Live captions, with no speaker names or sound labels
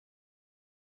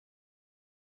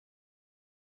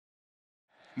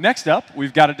Next up,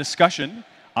 we've got a discussion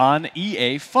on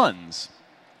EA funds.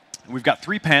 We've got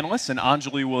three panelists, and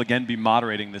Anjali will again be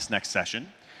moderating this next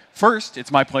session. First,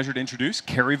 it's my pleasure to introduce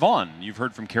Kerry Vaughn. You've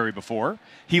heard from Kerry before.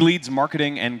 He leads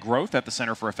marketing and growth at the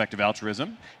Center for Effective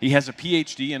Altruism. He has a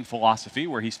PhD in philosophy,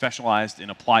 where he specialized in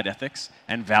applied ethics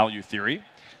and value theory.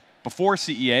 Before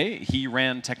CEA, he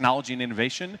ran technology and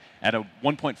innovation at a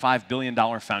 $1.5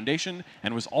 billion foundation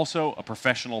and was also a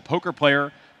professional poker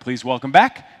player. Please welcome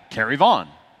back Kerry Vaughn.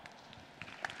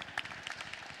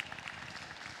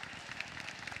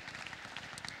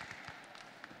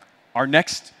 Our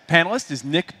next panelist is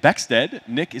Nick Beckstead.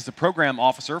 Nick is the program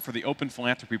officer for the Open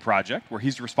Philanthropy Project, where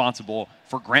he's responsible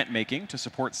for grant making to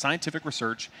support scientific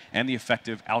research and the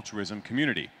effective altruism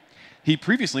community. He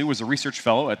previously was a research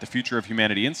fellow at the Future of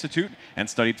Humanity Institute and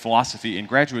studied philosophy in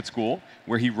graduate school,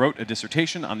 where he wrote a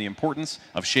dissertation on the importance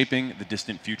of shaping the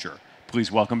distant future.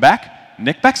 Please welcome back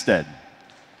Nick Beckstead.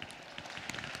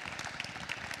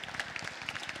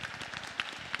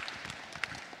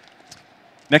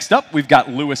 Next up, we've got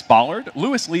Lewis Bollard.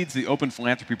 Lewis leads the Open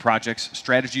Philanthropy Project's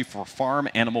strategy for farm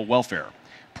animal welfare.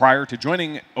 Prior to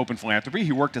joining Open Philanthropy,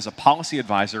 he worked as a policy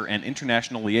advisor and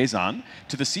international liaison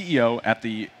to the CEO at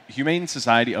the Humane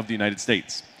Society of the United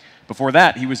States. Before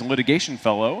that, he was a litigation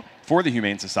fellow for the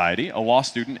Humane Society, a law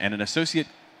student, and an associate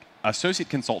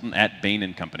consultant at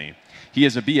Bain & Company. He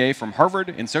has a BA from Harvard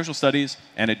in social studies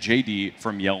and a JD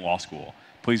from Yale Law School.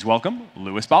 Please welcome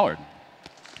Lewis Bollard.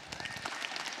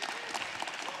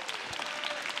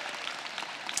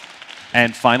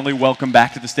 And finally, welcome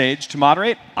back to the stage to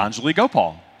moderate Anjali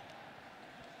Gopal.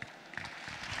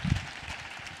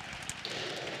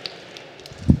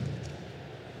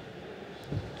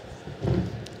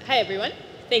 Hi, everyone.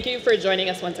 Thank you for joining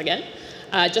us once again.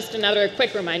 Just another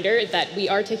quick reminder that we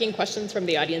are taking questions from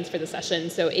the audience for the session.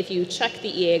 So if you check the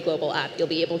EA Global app, you'll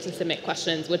be able to submit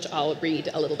questions, which I'll read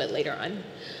a little bit later on.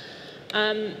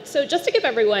 So just to give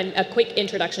everyone a quick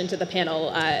introduction to the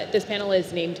panel, this panel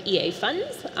is named EA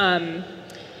Funds. And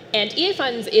EA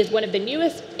Funds is one of the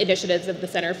newest initiatives of the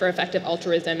Center for Effective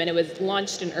Altruism, and it was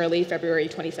launched in early February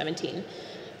 2017.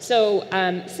 So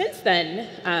since then,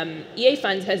 EA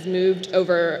Funds has moved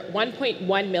over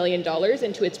 $1.1 million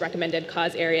into its recommended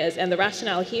cause areas, and the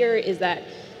rationale here is that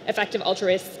effective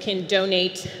altruists can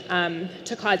donate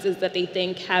to causes that they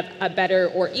think have a better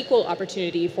or equal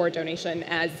opportunity for donation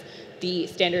as the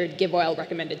standard GiveOil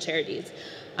recommended charities.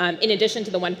 In addition to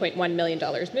the $1.1 million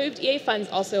moved, EA Funds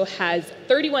also has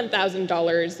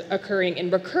 $31,000 occurring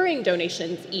in recurring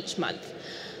donations each month.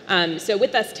 So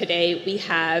with us today, we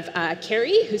have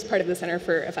Kerry, who's part of the Center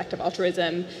for Effective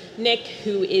Altruism, Nick,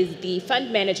 who is the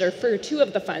fund manager for two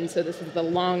of the funds, so this is the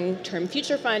Long-Term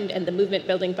Future Fund and the Movement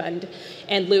Building Fund,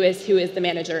 and Lewis, who is the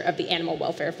manager of the Animal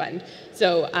Welfare Fund.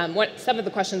 So some of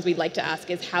the questions we'd like to ask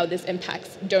is how this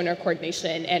impacts donor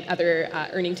coordination and other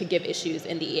earning to give issues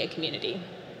in the EA community.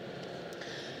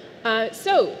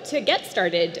 So to get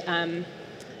started,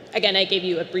 again, I gave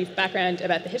you a brief background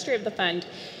about the history of the fund.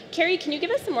 Kerry, can you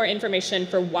give us some more information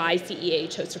for why CEA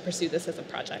chose to pursue this as a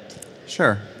project?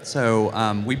 Sure.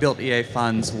 So we built EA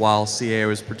Funds while CEA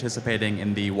was participating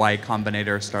in the Y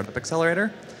Combinator Startup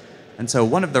Accelerator. And so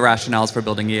one of the rationales for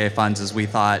building EA Funds is we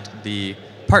thought the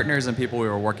partners and people we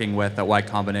were working with at Y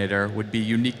Combinator would be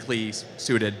uniquely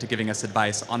suited to giving us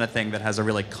advice on a thing that has a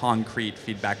really concrete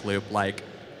feedback loop like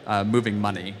moving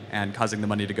money and causing the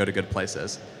money to go to good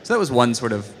places. So that was one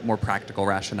sort of more practical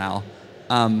rationale.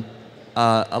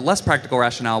 A less practical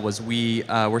rationale was we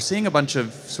were seeing a bunch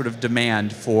of sort of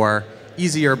demand for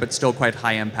easier but still quite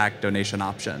high impact donation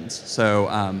options.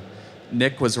 So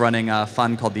Nick was running a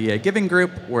fund called the EA Giving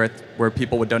Group where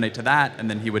people would donate to that, and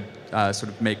then he would sort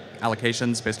of make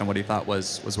allocations based on what he thought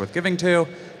was worth giving to.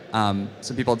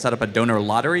 Some people had set up a donor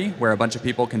lottery where a bunch of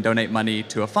people can donate money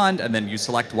to a fund, and then you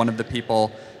select one of the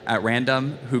people at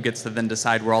random who gets to then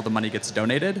decide where all the money gets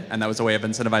donated, and that was a way of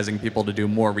incentivizing people to do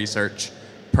more research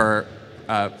for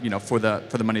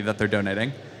the money that they're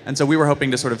donating. And so we were hoping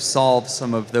to sort of solve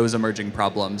some of those emerging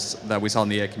problems that we saw in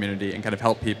the EA community and kind of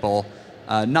help people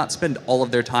not spend all of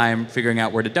their time figuring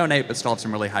out where to donate, but still have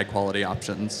some really high quality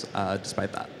options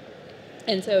despite that.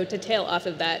 And so to tail off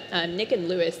of that, Nick and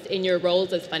Lewis, in your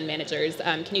roles as fund managers,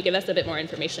 can you give us a bit more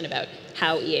information about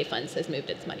how EA Funds has moved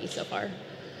its money so far?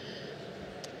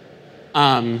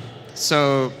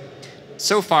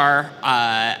 So far,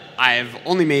 I've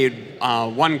only made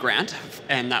one grant,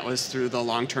 and that was through the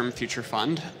Long-Term Future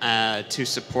Fund to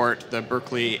support the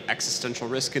Berkeley Existential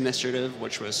Risk Initiative,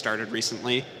 which was started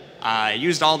recently. I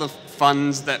used all the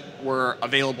funds that were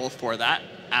available for that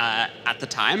at the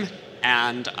time,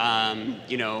 and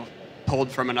pulled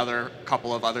from another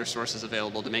couple of other sources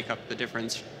available to make up the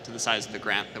difference to the size of the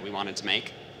grant that we wanted to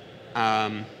make.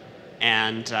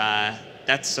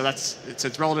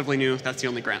 It's relatively new. That's the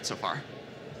only grant so far.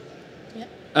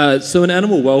 So in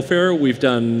animal welfare, we've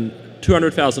done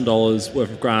 $200,000 worth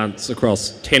of grants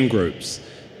across 10 groups.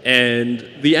 And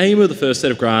the aim of the first set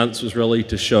of grants was really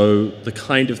to show the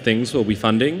kind of things we'll be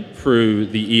funding through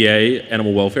the EA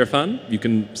Animal Welfare Fund. You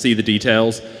can see the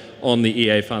details on the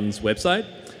EA Fund's website.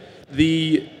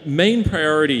 The main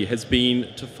priority has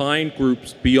been to find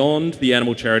groups beyond the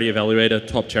Animal Charity Evaluator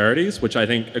top charities, which I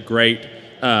think are great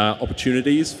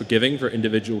opportunities for giving for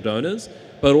individual donors,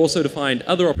 but also to find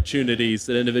other opportunities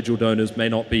that individual donors may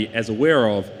not be as aware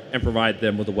of and provide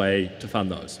them with a way to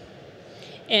fund those.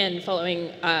 And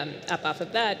following up off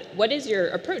of that, what is your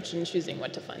approach in choosing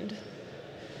what to fund?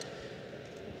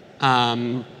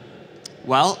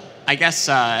 Well, I guess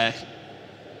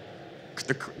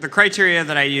the criteria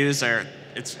that I use are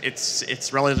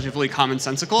it's relatively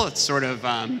commonsensical. It's sort of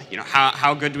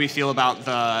how good do we feel about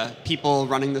the people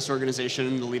running this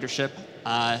organization, the leadership.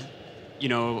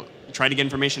 Try to get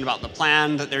information about the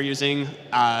plan that they're using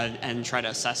and try to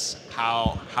assess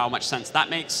how much sense that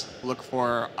makes. Look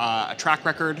for a track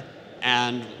record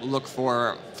and look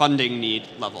for funding need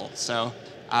level. So,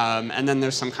 and then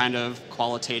there's some kind of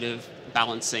qualitative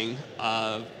balancing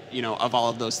of all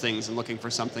of those things and looking for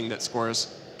something that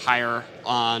scores higher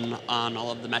on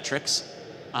all of the metrics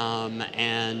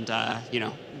and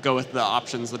go with the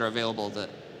options that are available that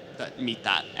meet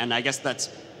that. And I guess that's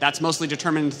mostly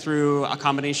determined through a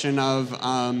combination of,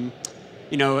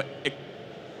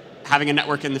 having a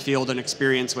network in the field and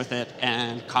experience with it,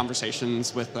 and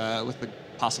conversations with the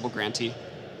possible grantee.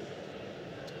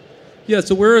 Yeah,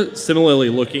 so we're similarly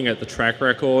looking at the track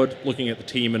record, looking at the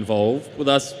team involved. With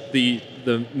us, the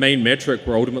main metric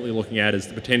we're ultimately looking at is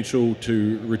the potential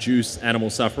to reduce animal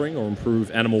suffering or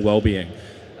improve animal well-being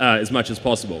as much as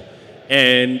possible.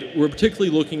 And we're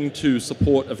particularly looking to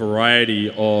support a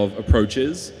variety of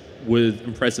approaches with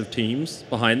impressive teams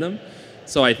behind them.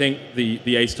 So I think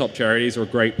the ACE top charities are a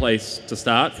great place to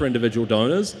start for individual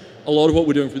donors. A lot of what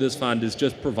we're doing for this fund is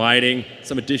just providing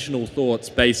some additional thoughts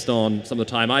based on some of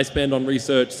the time I spend on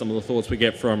research, some of the thoughts we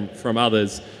get from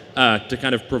others, to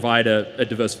kind of provide a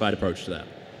diversified approach to that.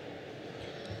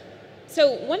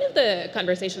 So one of the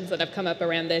conversations that have come up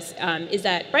around this is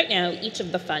that right now each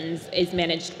of the funds is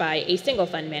managed by a single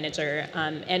fund manager.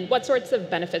 And what sorts of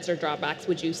benefits or drawbacks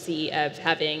would you see of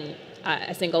having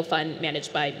a single fund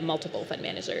managed by multiple fund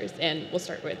managers? And we'll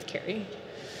start with Carrie.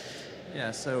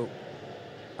 Yeah, so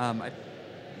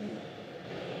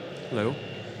hello?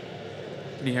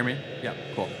 Can you hear me? Yeah,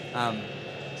 cool.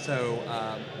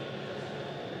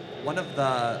 One of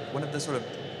the sort of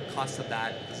costs of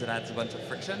that is it adds a bunch of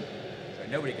friction. Sorry,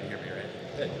 nobody can hear me,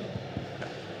 right?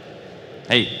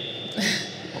 Hey.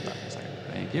 Hold on a second.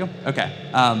 Thank you. Okay.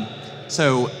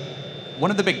 So one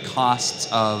of the big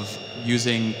costs of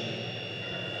using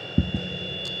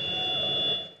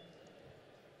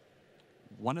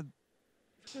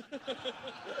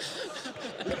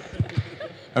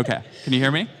Okay, can you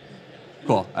hear me?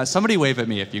 Cool. Somebody wave at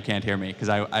me if you can't hear me, because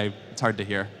it's hard to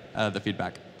hear the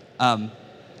feedback.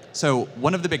 So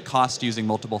one of the big costs using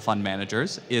multiple fund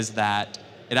managers is that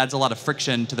it adds a lot of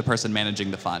friction to the person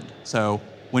managing the fund. So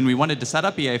when we wanted to set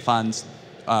up EA funds,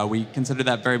 we considered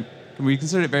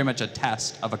it very much a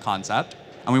test of a concept,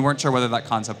 and we weren't sure whether that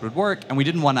concept would work, and we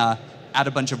didn't want to add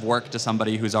a bunch of work to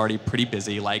somebody who's already pretty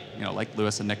busy, like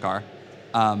Lewis and Nick are,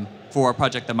 for a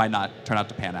project that might not turn out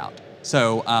to pan out.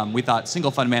 So we thought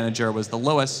single fund manager was the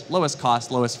lowest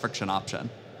cost, lowest friction option.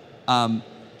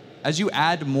 As you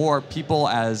add more people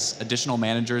as additional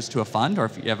managers to a fund, or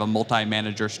if you have a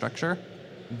multi-manager structure,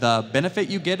 the benefit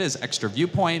you get is extra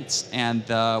viewpoints, and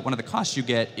one of the costs you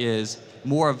get is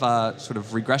more of a sort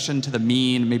of regression to the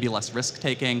mean, maybe less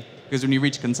risk-taking, because when you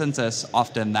reach consensus,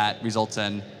 often that results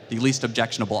in the least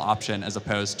objectionable option as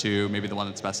opposed to maybe the one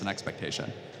that's best in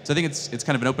expectation. So I think it's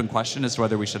kind of an open question as to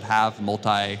whether we should have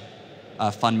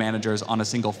multi-fund managers on a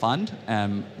single fund,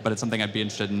 but it's something I'd be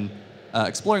interested in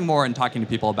exploring more and talking to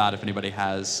people about if anybody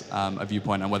has a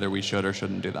viewpoint on whether we should or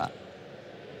shouldn't do that.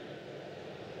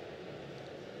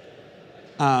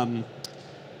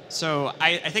 So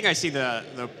I think I see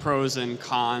the pros and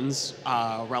cons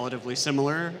relatively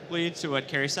similarly to what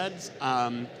Carrie said.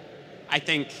 I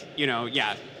think,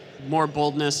 more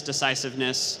boldness,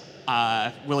 decisiveness,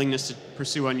 willingness to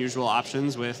pursue unusual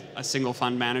options with a single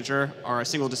fund manager or a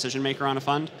single decision maker on a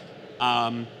fund.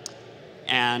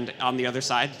 And on the other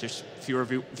side, just fewer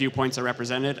viewpoints are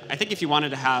represented. I think if you wanted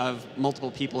to have multiple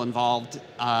people involved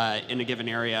in a given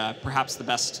area, perhaps the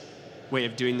best way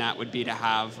of doing that would be to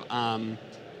have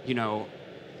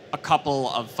a couple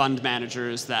of fund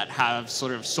managers that have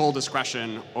sort of sole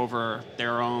discretion over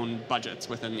their own budgets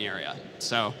within the area.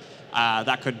 So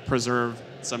that could preserve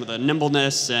some of the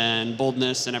nimbleness and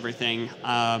boldness and everything,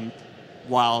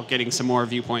 while getting some more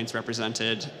viewpoints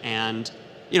represented. And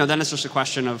then it's just a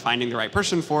question of finding the right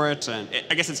person for it. And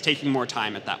I guess it's taking more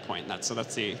time at that point. That's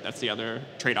the other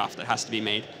trade-off that has to be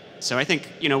made. So I think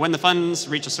when the funds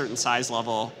reach a certain size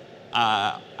level,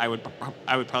 I would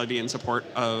probably be in support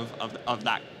of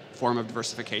that form of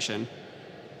diversification.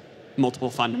 Multiple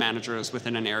fund managers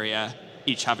within an area,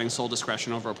 each having sole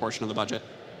discretion over a portion of the budget.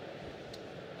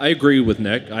 I agree with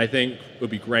Nick. I think it would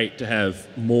be great to have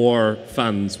more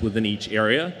funds within each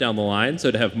area down the line, so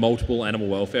to have multiple animal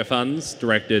welfare funds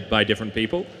directed by different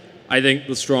people. I think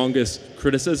the strongest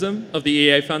criticism of the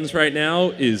EA funds right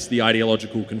now is the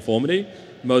ideological conformity.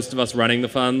 Most of us running the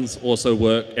funds also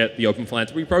work at the Open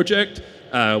Philanthropy Project,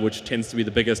 which tends to be the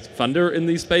biggest funder in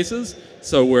these spaces.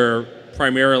 So we're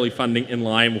primarily funding in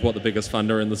line with what the biggest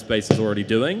funder in the space is already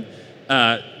doing.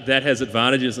 That has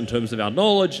advantages in terms of our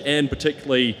knowledge, and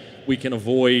particularly we can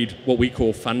avoid what we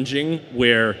call funging,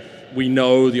 where we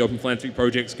know the Open Philanthropy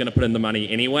Project is going to put in the money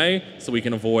anyway, so we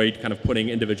can avoid kind of putting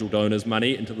individual donors'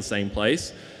 money into the same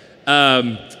place.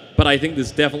 But I think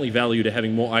there's definitely value to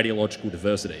having more ideological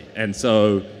diversity. And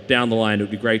so down the line, it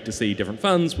would be great to see different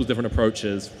funds with different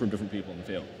approaches from different people in the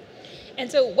field. And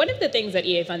so one of the things that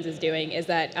EA Funds is doing is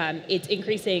that it's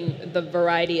increasing the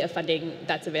variety of funding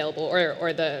that's available,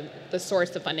 or the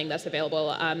source of funding that's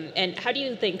available. And how do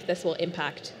you think this will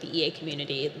impact the EA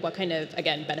community? What kind of,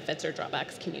 again, benefits or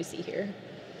drawbacks can you see here?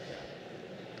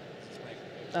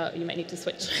 You might need to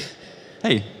switch.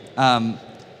 Hey,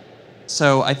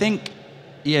 so I think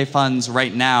EA Funds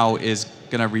right now is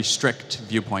going to restrict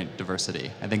viewpoint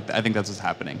diversity. I think that's what's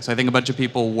happening. So I think a bunch of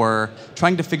people were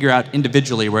trying to figure out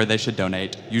individually where they should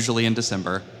donate, usually in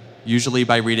December, usually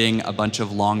by reading a bunch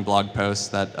of long blog posts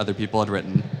that other people had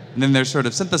written. And then they're sort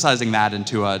of synthesizing that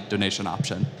into a donation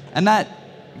option. And that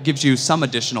gives you some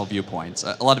additional viewpoints.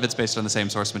 A lot of it's based on the same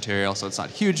source material, so it's not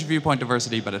huge viewpoint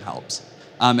diversity, but it helps.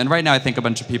 And right now I think a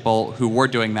bunch of people who were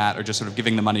doing that are just sort of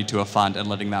giving the money to a fund and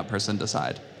letting that person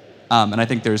decide. And I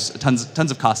think there's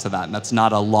tons of cost to that, and that's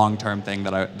not a long-term thing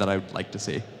that I would like to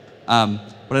see.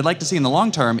 What I'd like to see in the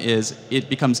long term is it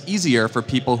becomes easier for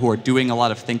people who are doing a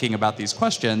lot of thinking about these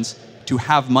questions to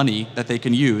have money that they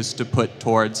can use to put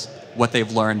towards what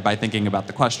they've learned by thinking about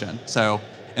the question. So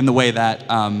in the way that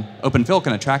OpenPhil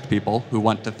can attract people who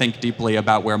want to think deeply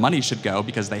about where money should go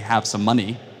because they have some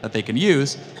money that they can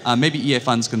use, maybe EA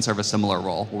Funds can serve a similar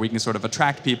role, where we can sort of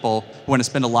attract people who want to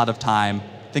spend a lot of time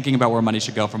thinking about where money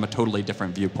should go from a totally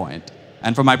different viewpoint.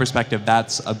 And from my perspective,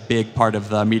 that's a big part of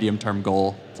the medium-term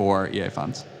goal for EA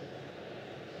Funds.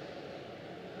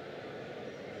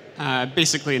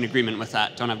 Basically in agreement with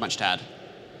that. Don't have much to add.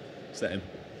 Same.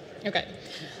 Okay.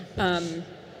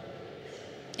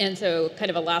 And so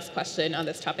kind of a last question on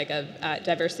this topic of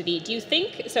diversity. Do you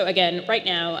think, so again, right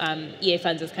now, EA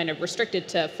Funds is kind of restricted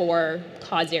to 4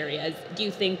 cause areas. Do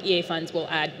you think EA Funds will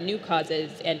add new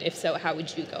causes? And if so, how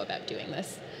would you go about doing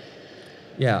this?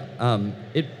 Yeah,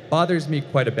 it bothers me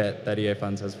quite a bit that EA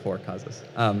Funds has 4 causes.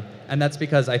 And that's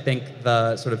because I think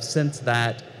the sort of sense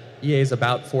that EA is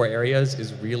about 4 areas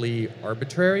is really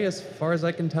arbitrary as far as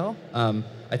I can tell.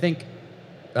 I think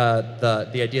the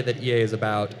idea that EA is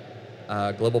about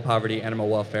global poverty, animal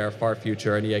welfare, far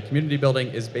future, and EA community building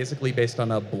is basically based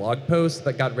on a blog post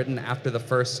that got written after the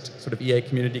first sort of EA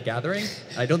community gathering.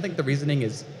 I don't think the reasoning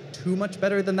is too much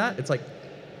better than that. It's like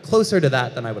closer to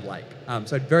that than I would like.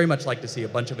 So I'd very much like to see a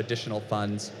bunch of additional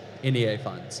funds in EA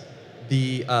Funds.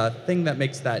 The thing that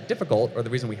makes that difficult, or the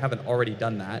reason we haven't already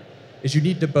done that, is you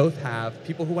need to both have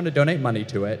people who want to donate money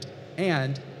to it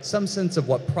and some sense of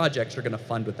what projects you're going to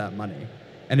fund with that money.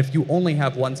 And if you only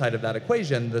have one side of that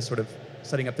equation, the sort of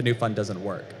setting up the new fund doesn't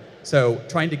work. So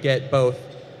trying to get both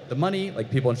the money,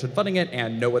 like people interested in funding it,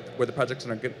 and know where the projects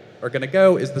are going to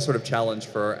go is the sort of challenge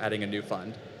for adding a new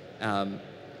fund.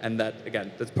 And that,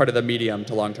 again, that's part of the medium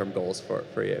to long-term goals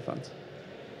for EA Funds.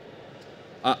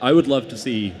 I would love to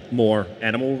see more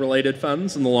animal-related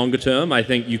funds in the longer term. I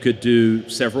think you could do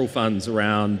several funds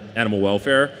around animal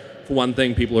welfare. For one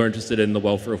thing, people who are interested in the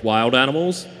welfare of wild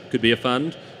animals could be a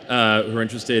fund. Who are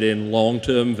interested in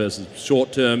long-term versus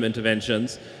short-term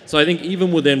interventions. So I think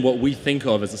even within what we think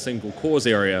of as a single cause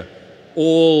area,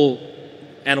 all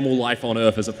animal life on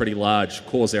Earth is a pretty large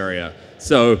cause area.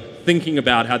 So thinking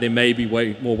about how there may be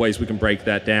more ways we can break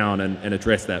that down and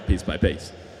address that piece by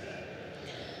piece.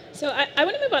 So I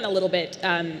want to move on a little bit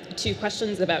to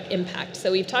questions about impact.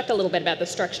 So we've talked a little bit about the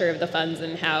structure of the funds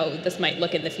and how this might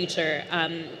look in the future.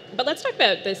 But let's talk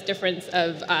about this difference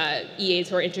of EAs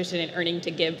who are interested in earning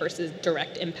to give versus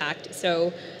direct impact.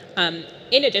 So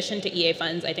in addition to EA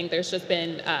funds, I think there's just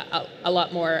been a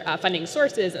lot more funding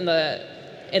sources in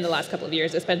the last couple of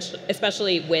years,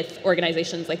 especially with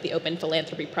organizations like the Open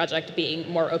Philanthropy Project being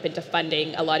more open to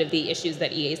funding a lot of the issues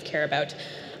that EAs care about.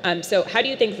 So how do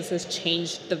you think this has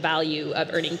changed the value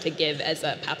of earning to give as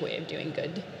a pathway of doing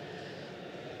good?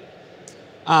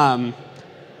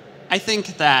 I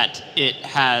think that it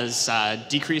has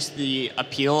decreased the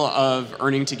appeal of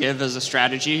earning to give as a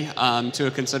strategy to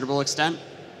a considerable extent.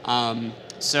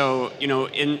 So,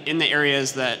 in the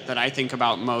areas that I think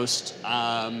about most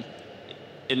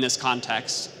in this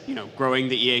context, growing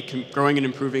and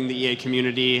improving the EA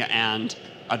community and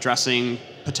addressing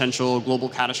potential global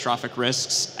catastrophic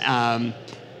risks.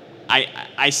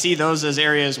 I see those as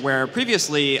areas where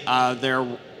previously there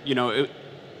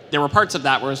were parts of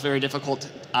that where it was very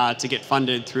difficult to get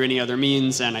funded through any other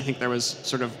means, and I think there was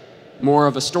sort of more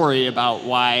of a story about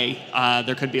why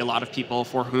there could be a lot of people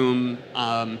for whom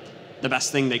the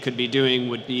best thing they could be doing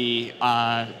would be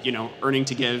earning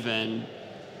to give and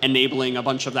enabling a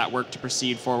bunch of that work to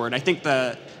proceed forward. I think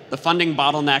the funding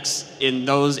bottlenecks in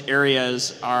those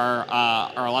areas are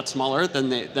a lot smaller than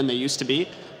they used to be.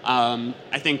 I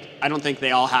don't think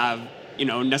they all have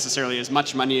necessarily as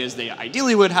much money as they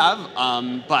ideally would have,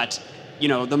 but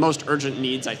the most urgent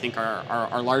needs I think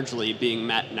are largely being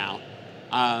met now.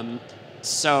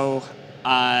 So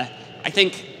I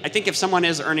think if someone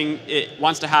is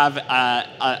wants to have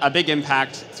a big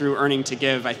impact through earning to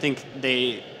give, I think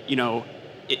they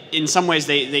in some ways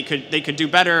they could do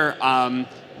better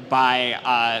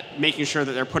by making sure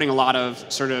that they're putting a lot of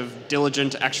sort of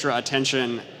diligent extra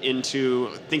attention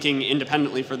into thinking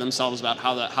independently for themselves about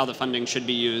how the funding should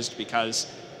be used,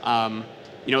 because at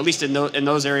least in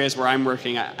those areas where I'm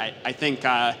working, I think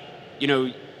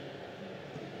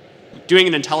doing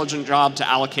an intelligent job to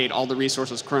allocate all the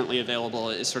resources currently available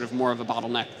is sort of more of a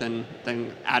bottleneck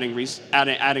than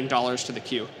adding dollars to the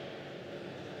queue.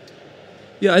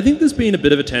 Yeah, I think there's been a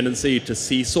bit of a tendency to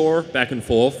seesaw back and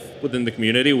forth within the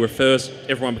community, where first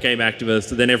everyone became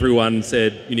activists, and then everyone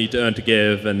said you need to earn to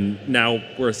give, and now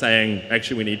we're saying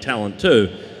actually we need talent too.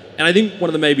 And I think one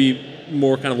of the maybe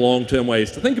more kind of long-term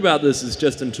ways to think about this is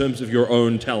just in terms of your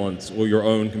own talents or your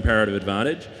own comparative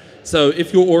advantage. So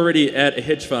if you're already at a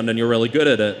hedge fund and you're really good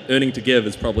at it, earning to give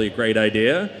is probably a great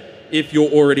idea. If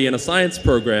you're already in a science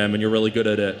program and you're really good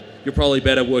at it, you're probably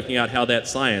better working out how that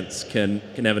science can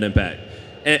have an impact.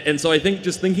 And so I think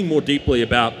just thinking more deeply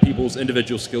about people's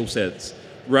individual skill sets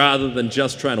rather than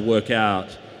just trying to work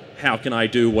out how can I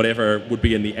do whatever would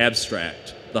be in the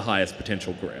abstract the highest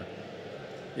potential career.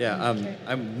 Yeah,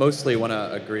 I mostly want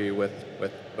to agree with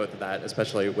both of that,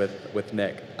 especially with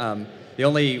Nick. The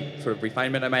only sort of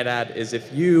refinement I might add is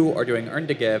if you are doing earn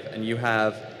to give and you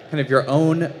have kind of your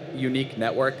own unique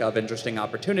network of interesting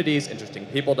opportunities, interesting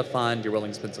people to fund, you're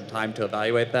willing to spend some time to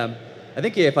evaluate them, I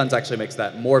think EA Funds actually makes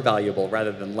that more valuable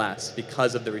rather than less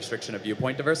because of the restriction of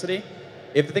viewpoint diversity.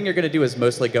 If the thing you're going to do is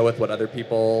mostly go with what other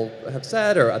people have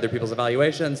said or other people's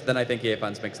evaluations, then I think EA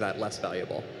Funds makes that less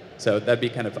valuable. So that'd be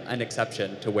kind of an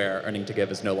exception to where earning to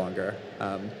give is no longer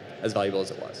as valuable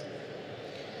as it was.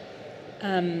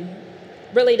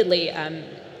 Relatedly,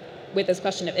 with this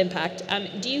question of impact,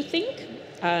 do you think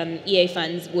EA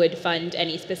funds would fund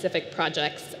any specific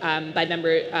projects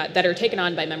that are taken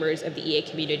on by members of the EA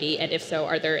community? And if so,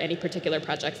 are there any particular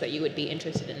projects that you would be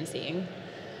interested in seeing?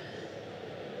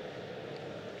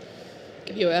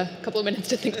 Give you a couple of minutes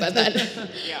to think about that.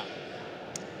 Yeah.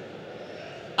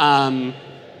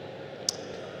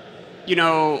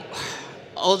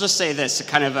 I'll just say this,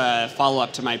 kind of a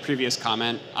follow-up to my previous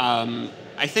comment.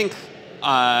 I think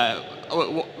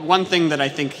one thing that I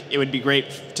think it would be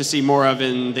great to see more of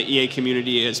in the EA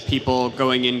community is people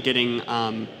going and getting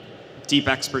deep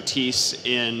expertise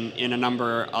in a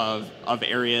number of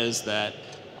areas that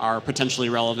are potentially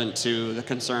relevant to the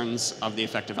concerns of the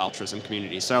effective altruism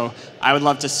community. So I would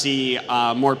love to see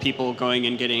more people going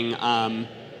and getting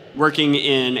working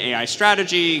in AI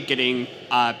strategy, getting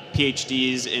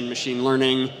PhDs in machine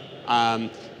learning,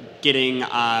 getting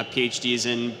PhDs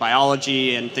in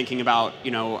biology, and thinking about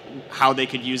how they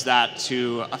could use that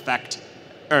to affect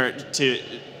or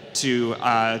to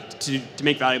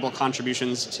make valuable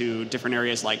contributions to different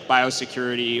areas like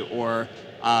biosecurity or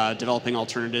developing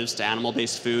alternatives to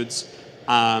animal-based foods.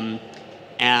 So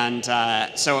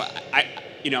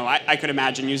I could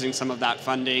imagine using some of that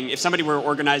funding if somebody were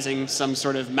organizing some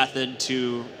sort of method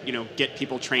to get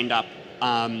people trained up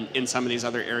in some of these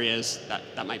other areas,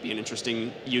 that might be an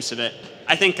interesting use of it.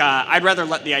 I think I'd rather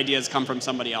let the ideas come from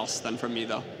somebody else than from me,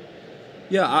 though.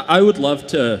 Yeah, I would love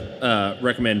to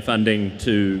recommend funding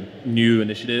to new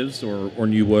initiatives or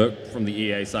new work from the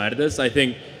EA side of this. I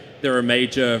think there are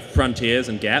major frontiers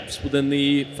and gaps within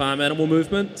the farm animal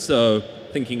movement. So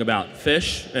thinking about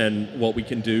fish and what we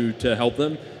can do to help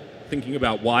them, thinking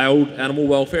about wild animal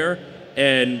welfare,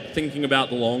 and thinking about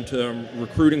the long-term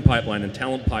recruiting pipeline and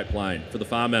talent pipeline for the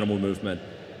farm animal movement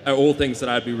are all things that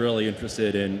I'd be really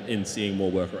interested in seeing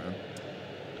more work around.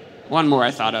 One more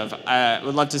I thought of. I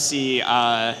would love to see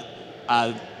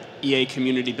EA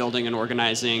community building and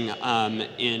organizing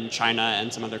in China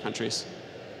and some other countries.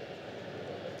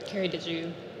 Carrie, did you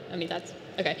have any thoughts?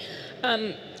 Okay.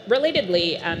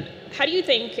 Relatedly, how do you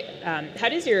think, how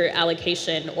does your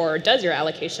allocation or does your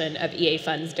allocation of EA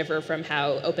funds differ from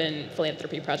how Open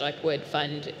Philanthropy Project would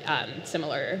fund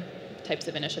similar types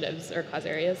of initiatives or cause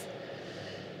areas?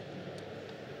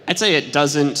 I'd say it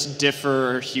doesn't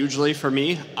differ hugely for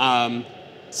me. I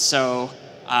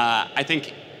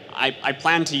think I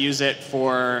plan to use it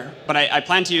for, but I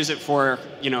plan to use it for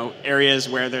areas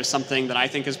where there's something that I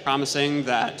think is promising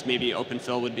that maybe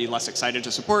OpenPhil would be less excited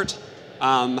to support,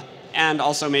 and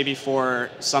also maybe for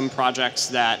some projects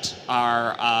that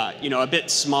are a bit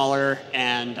smaller,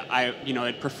 and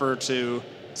I'd prefer to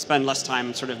spend less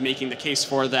time sort of making the case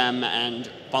for them and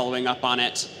following up on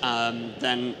it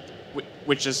than.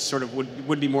 Which is sort of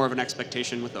would be more of an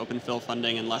expectation with OpenPhil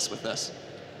funding and less with this.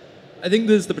 I think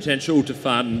there's the potential to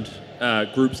fund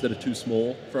groups that are too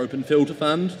small for OpenPhil to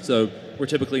fund. So we're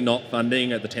typically not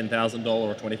funding at the $10,000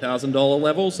 or $20,000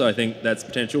 level. So I think that's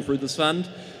potential for this fund.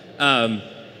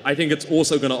 I think it's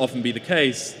also going to often be the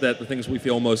case that the things we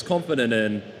feel most confident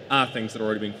in are things that are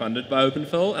already being funded by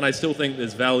OpenPhil. And I still think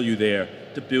there's value there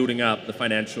to building up the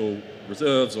financial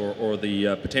reserves or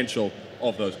the potential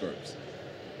of those groups.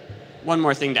 One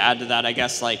more thing to add to that, I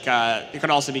guess, it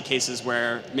could also be cases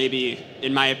where maybe,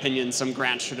 in my opinion, some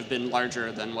grants should have been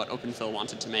larger than what OpenPhil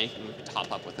wanted to make, and we could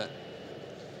top up with it.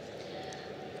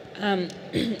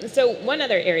 So one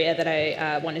other area that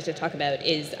I wanted to talk about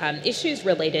is issues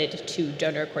related to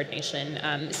donor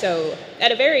coordination. So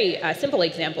at a very simple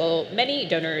example, many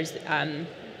donors in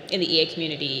the EA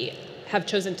community have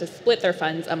chosen to split their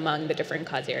funds among the different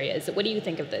cause areas. What do you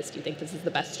think of this? Do you think this is the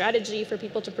best strategy for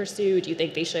people to pursue? Do you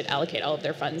think they should allocate all of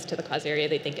their funds to the cause area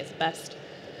they think is best?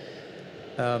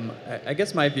 I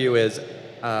guess my view is,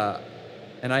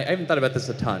 and I haven't thought about this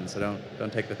a ton, so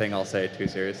don't take the thing I'll say too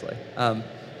seriously,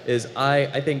 is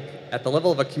I think at the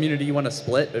level of a community you want to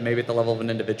split, but maybe at the level of an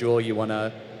individual you want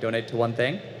to donate to one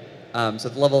thing. So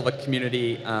at the level of a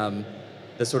community,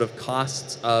 the sort of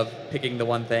costs of picking the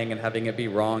one thing and having it be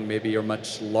wrong maybe are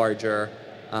much larger.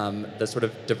 The sort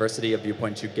of diversity of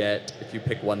viewpoints you get if you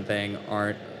pick one thing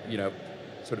aren't,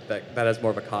 sort of that has more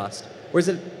of a cost.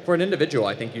 Whereas for an individual,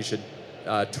 I think you should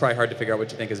try hard to figure out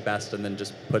what you think is best and then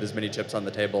just put as many chips on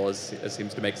the table as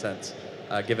seems to make sense,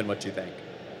 given what you think.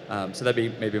 So that'd be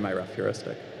maybe my rough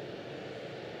heuristic.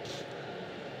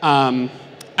 I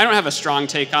don't have a strong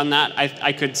take on that.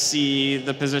 I could see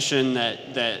the position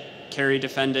that Carrie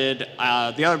defended.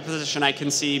 The other position I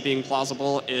can see being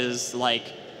plausible is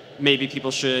maybe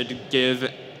people should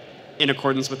give in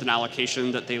accordance with an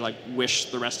allocation that they wish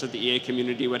the rest of the EA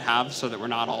community would have, so that we're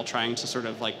not all trying to sort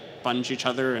of fund each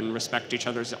other and respect each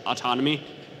other's autonomy.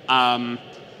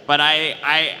 But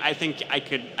I think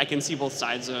I can see both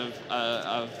sides of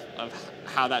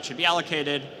how that should be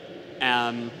allocated,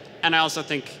 and I also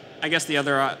think the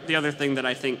other thing that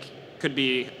I think could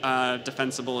be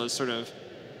defensible is sort of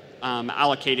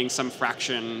allocating some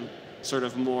fraction sort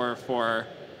of more for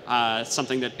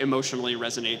something that emotionally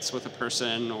resonates with a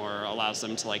person or allows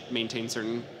them to maintain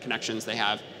certain connections they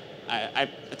have. I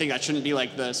think that shouldn't be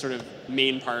the sort of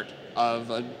main part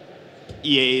of a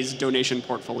EA's donation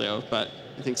portfolio, but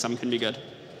I think some can be good.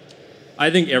 I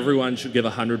think everyone should give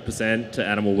 100% to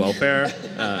animal welfare.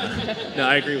 No,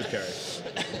 I agree with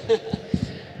Carrie.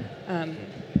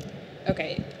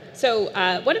 Okay, so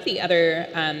one of the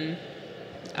other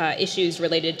issues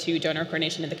related to donor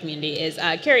coordination in the community is,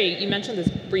 Carrie, you mentioned this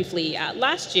briefly.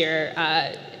 Last year,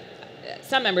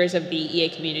 some members of the EA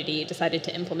community decided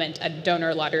to implement a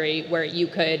donor lottery where you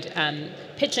could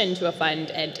pitch into a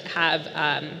fund and have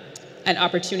an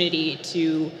opportunity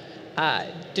to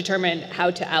determine how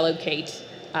to allocate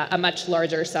a much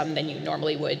larger sum than you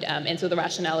normally would. And so the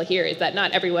rationale here is that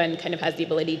not everyone kind of has the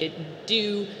ability to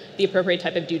do the appropriate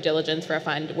type of due diligence for a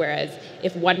fund, whereas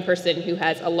if one person who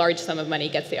has a large sum of money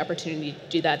gets the opportunity to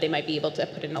do that, they might be able to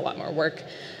put in a lot more work.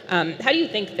 How do you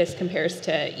think this compares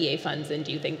to EA funds, and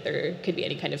do you think there could be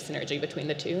any kind of synergy between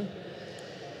the two?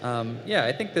 Yeah,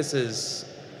 I think this is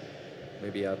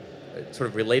maybe a sort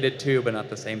of related to, but not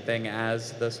the same thing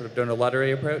as the sort of donor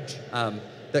lottery approach.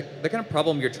 The kind of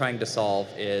problem you're trying to solve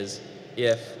is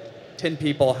if 10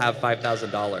 people have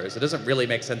 $5,000, it doesn't really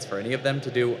make sense for any of them to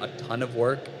do a ton of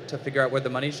work to figure out where the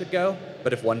money should go.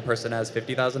 But if one person has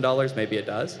 $50,000, maybe it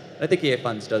does. And I think EA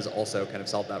Funds does also kind of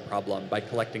solve that problem by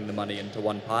collecting the money into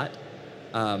one pot.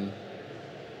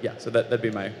 Yeah, so that'd be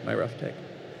my rough take.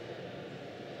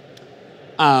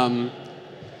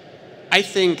 I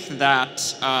think that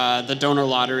the donor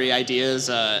lottery idea is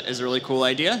a really cool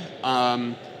idea.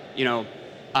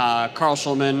 Carl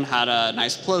Schulman had a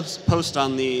nice post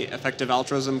on the Effective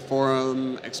Altruism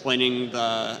Forum explaining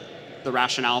the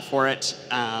rationale for it,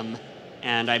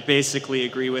 and I basically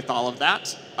agree with all of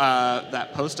that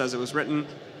post as it was written.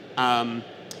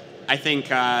 I think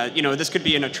this could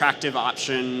be an attractive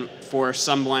option for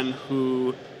someone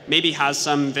who maybe has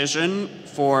some vision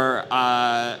for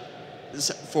how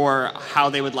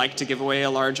they would like to give away a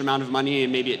large amount of money,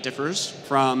 and maybe it differs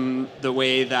from the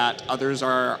way that others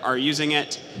are using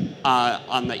it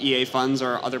on the EA funds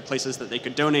or other places that they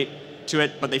could donate to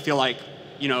it, but they feel like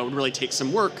it would really take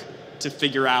some work to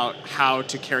figure out how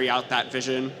to carry out that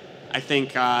vision. I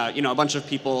think a bunch of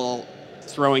people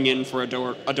throwing in for a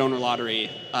donor lottery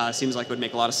seems like it would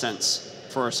make a lot of sense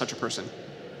for such a person.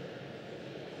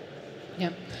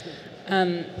 Yeah.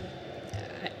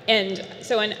 And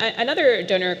so another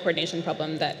donor coordination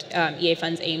problem that EA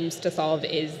Funds aims to solve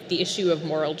is the issue of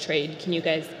moral trade. Can you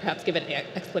guys perhaps give an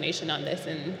explanation on this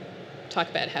and talk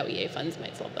about how EA Funds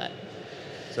might solve that?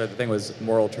 So the thing was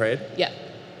moral trade? Yeah.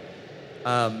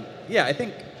 Yeah, I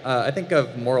think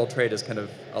of moral trade as kind of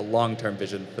a long-term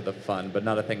vision for the fund, but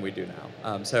not a thing we do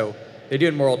now. So the idea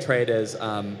in moral trade is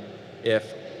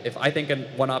if I think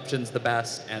one option's the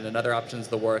best and another option's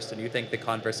the worst, and you think the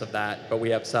converse of that, but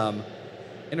we have some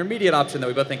intermediate option that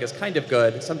we both think is kind of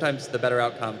good, sometimes the better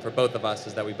outcome for both of us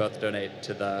is that we both donate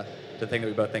to the thing that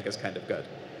we both think is kind of good.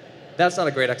 That's not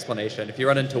a great explanation. If you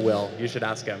run into Will, you should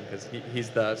ask him, because he's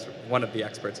one of the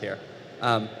experts here.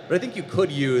 But I think you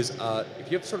could use,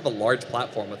 if you have sort of a large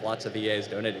platform with lots of EAs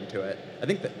donating to it, I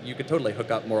think that you could totally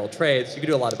hook up moral trades. You could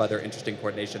do a lot of other interesting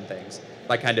coordination things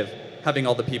by kind of having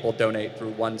all the people donate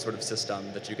through one sort of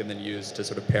system that you can then use to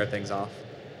sort of pair things off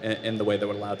in the way that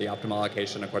would allow the optimal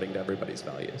allocation according to everybody's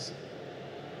values.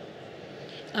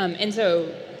 And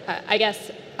so I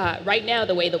guess right now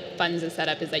the way the funds is set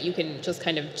up is that you can just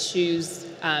kind of choose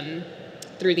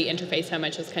through the interface how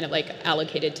much is kind of like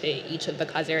allocated to each of the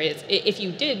cause areas. If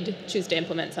you did choose to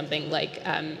implement something like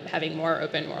having more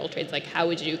open moral trades, like how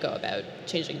would you go about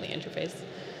changing the interface?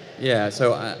 Yeah,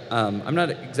 so I'm not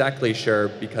exactly sure,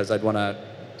 because I'd want to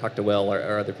talk to Will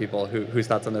or other people whose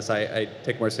thoughts on this I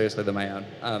take more seriously than my own.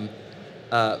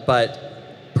 But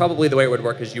probably the way it would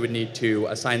work is you would need to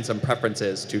assign some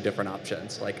preferences to different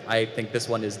options. Like, I think this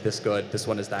one is this good, this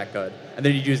one is that good. And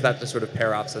then you'd use that to sort of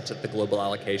pair off such that the global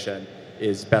allocation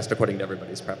is best according to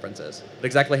everybody's preferences. But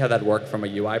exactly how that'd work from a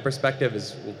UI perspective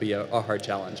will be a hard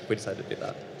challenge if we decide to do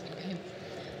that.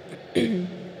 Okay.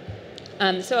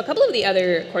 So a couple of the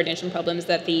other coordination problems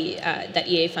that that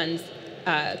EA Funds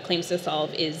claims to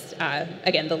solve is,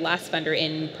 again, the last funder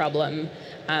in problem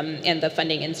and the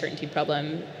funding uncertainty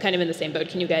problem, kind of in the same boat.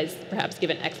 Can you guys perhaps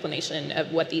give an explanation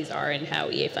of what these are and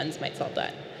how EA Funds might solve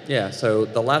that? Yeah, so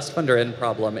the last funder in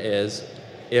problem is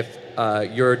if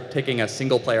you're taking a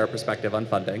single player perspective on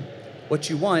funding, what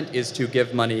you want is to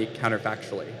give money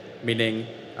counterfactually, meaning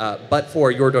but for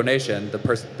your donation,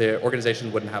 the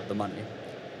organization wouldn't have the money.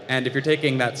 And if you're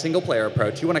taking that single player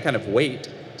approach, you want to kind of wait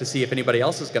to see if anybody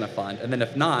else is going to fund, and then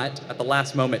if not, at the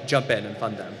last moment, jump in and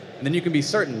fund them. And then you can be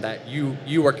certain that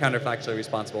you are counterfactually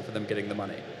responsible for them getting the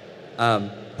money.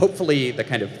 Hopefully, the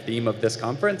kind of theme of this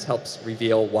conference helps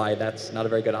reveal why that's not a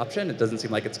very good option. It doesn't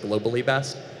seem like it's globally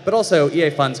best. But also,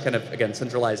 EA Funds kind of, again,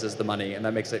 centralizes the money, and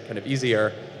that makes it kind of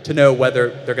easier to know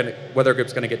whether a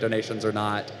group's going to get donations or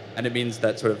not. And it means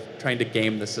that sort of trying to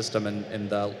game the system in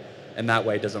that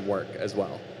way doesn't work as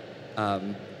well.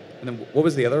 And then what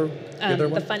was the other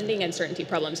one? The funding uncertainty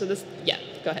problem. So this, yeah,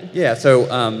 go ahead. Yeah, so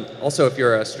also if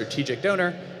you're a strategic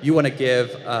donor, you want to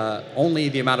give only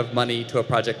the amount of money to a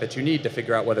project that you need to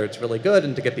figure out whether it's really good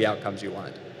and to get the outcomes you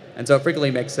want. And so it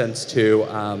frequently makes sense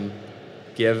to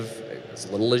give as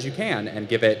little as you can and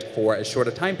give it for as short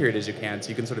a time period as you can, so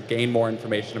you can sort of gain more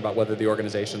information about whether the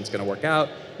organization's going to work out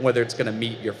and whether it's going to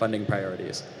meet your funding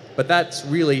priorities. But that's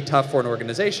really tough for an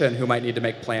organization who might need to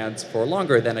make plans for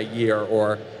longer than a year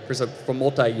or for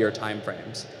multi-year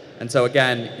timeframes. And so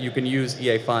again, you can use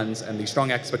EA Funds and the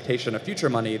strong expectation of future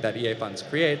money that EA Funds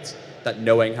creates that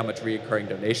knowing how much recurring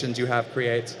donations you have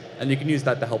creates. And you can use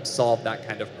that to help solve that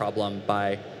kind of problem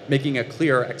by making a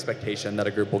clear expectation that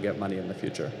a group will get money in the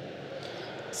future.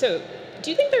 So,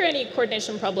 do you think there are any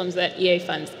coordination problems that EA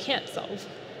funds can't solve?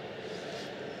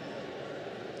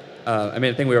 I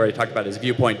mean, the thing we already talked about is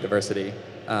viewpoint diversity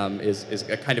is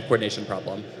a kind of coordination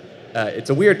problem. It's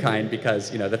a weird kind because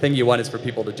the thing you want is for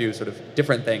people to do sort of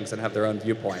different things and have their own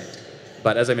viewpoint.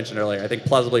 But as I mentioned earlier, I think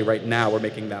plausibly right now we're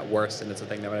making that worse, and it's a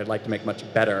thing that I'd like to make much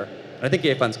better. And I think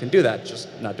EA funds can do that, just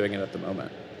not doing it at the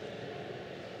moment.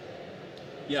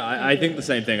 Yeah, I think the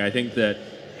same thing. I think that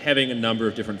having a number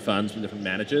of different funds from different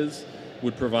managers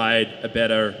would provide a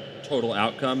better total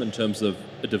outcome in terms of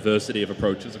a diversity of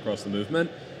approaches across the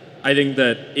movement. I think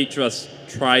that each of us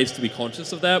tries to be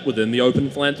conscious of that within the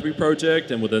Open Philanthropy Project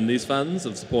and within these funds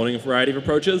of supporting a variety of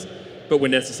approaches, but we're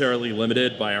necessarily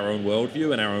limited by our own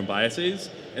worldview and our own biases.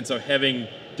 And so having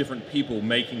different people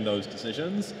making those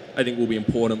decisions, I think will be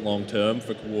important long term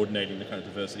for coordinating the kind of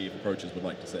diversity of approaches we'd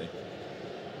like to see.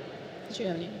 Did you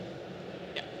have any?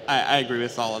 Yeah, I agree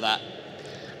with all of that.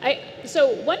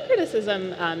 So one criticism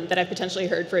that I've potentially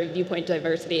heard for viewpoint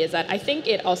diversity is that I think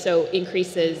it also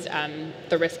increases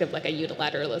the risk of like a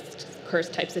unilateralist curse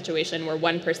type situation where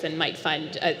one person might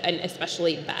fund an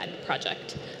especially bad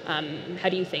project. How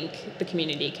do you think the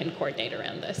community can coordinate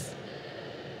around this?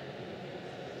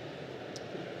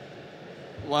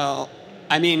 Well,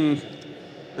 I mean,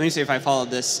 let me see if I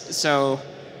followed this. So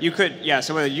you could,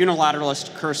 so a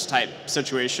unilateralist curse type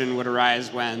situation would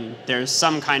arise when there's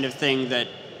some kind of thing that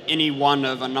any one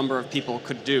of a number of people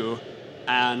could do,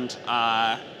 and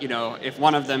if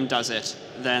one of them does it,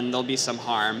 then there'll be some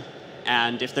harm.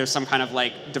 And if there's some kind of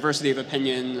like diversity of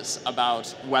opinions about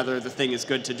whether the thing is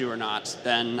good to do or not,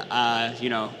 then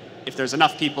if there's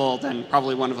enough people, then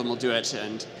probably one of them will do it,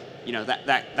 and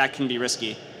that can be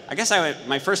risky. I guess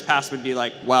my first pass would be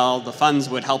like, well, the funds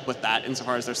would help with that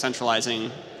insofar as they're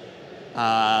centralizing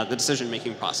the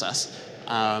decision-making process,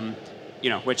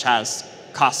 which has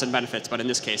costs and benefits, but in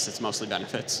this case, it's mostly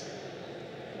benefits.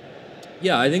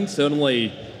 Yeah, I think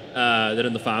certainly that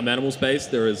in the farm animal space,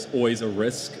 there is always a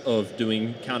risk of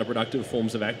doing counterproductive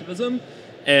forms of activism.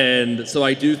 And so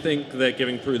I do think that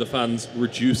giving through the funds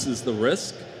reduces the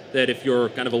risk that if you're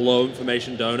kind of a low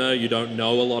information donor, you don't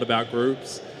know a lot about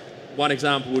groups. One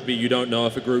example would be you don't know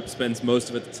if a group spends most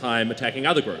of its time attacking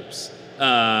other groups.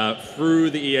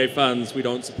 Through the EA funds, we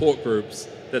don't support groups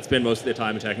that spend most of their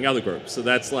time attacking other groups. So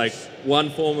that's like one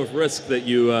form of risk that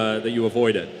you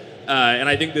avoided. And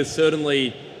I think there's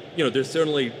certainly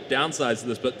downsides to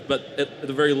this, but at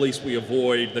the very least we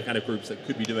avoid the kind of groups that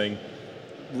could be doing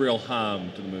real harm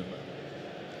to the movement.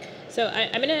 So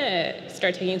I'm going to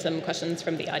start taking some questions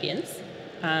from the audience.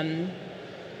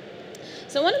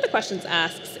 So one of the questions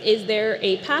asks, is there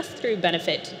a pass-through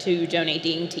benefit to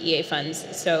donating to EA funds?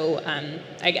 So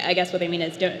I guess what they mean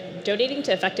is donating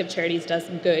to effective charities does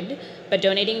good, but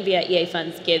donating via EA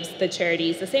funds gives the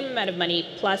charities the same amount of money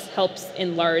plus helps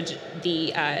enlarge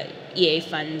the EA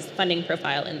funds funding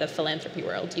profile in the philanthropy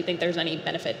world. Do you think there's any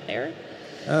benefit there?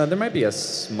 There might be a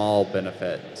small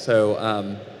benefit.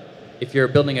 So if you're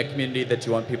building a community that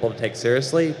you want people to take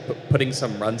seriously, putting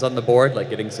some runs on the board,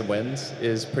 like getting some wins,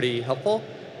 is pretty helpful.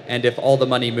 And if all the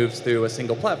money moves through a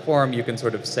single platform, you can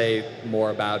sort of say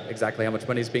more about exactly how much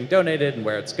money is being donated and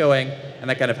where it's going, and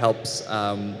that kind of helps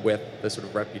with the sort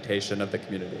of reputation of the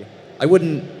community. I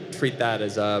wouldn't treat that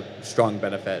as a strong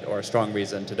benefit or a strong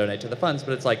reason to donate to the funds,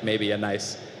 but it's like maybe a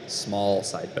nice small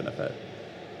side benefit.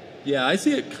 Yeah, I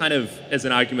see it kind of as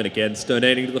an argument against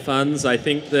donating to the funds. I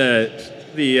think that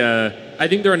I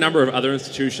think there are a number of other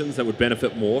institutions that would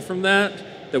benefit more from that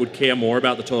would care more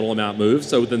about the total amount moved.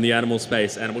 So within the animal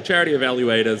space, animal charity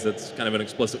evaluators, it's kind of an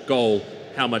explicit goal,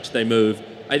 how much they move.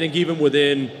 I think even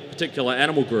within particular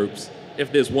animal groups,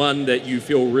 if there's one that you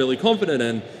feel really confident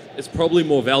in, it's probably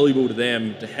more valuable to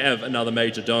them to have another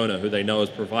major donor who they know is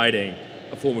providing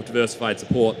a form of diversified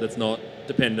support that's not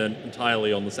dependent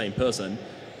entirely on the same person,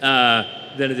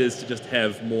 than it is to just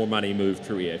have more money moved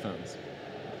through EA funds.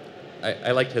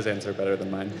 I liked his answer better than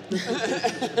mine.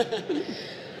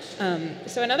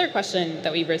 So another question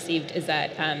that we've received is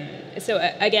that,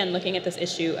 again, looking at this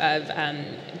issue of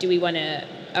do we want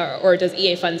to, or does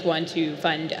EA funds want to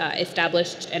fund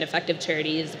established and effective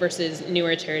charities versus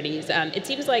newer charities? It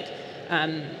seems like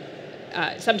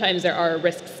sometimes there are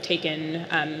risks taken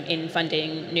in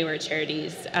funding newer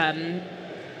charities.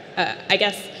 I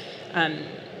guess,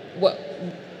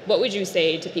 what would you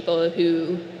say to people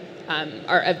who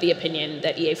are of the opinion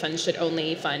that EA funds should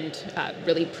only fund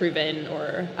really proven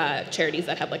or charities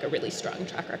that have like a really strong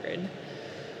track record?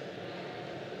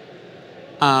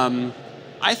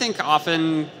 I think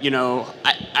often,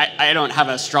 I don't have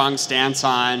a strong stance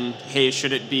on, hey,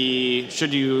 should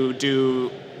you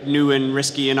do new and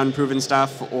risky and unproven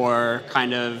stuff or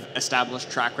kind of established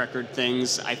track record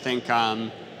things. I think,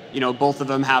 both of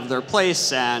them have their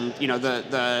place, and,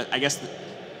 I guess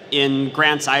in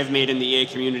grants I've made in the EA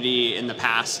community in the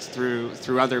past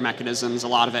through other mechanisms, a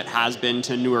lot of it has been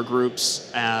to newer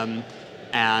groups, and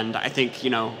I think,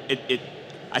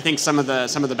 I think some of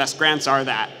the best grants are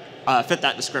that fit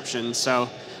that description. So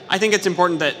I think it's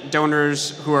important that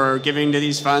donors who are giving to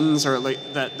these funds or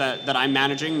that I'm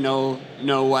managing know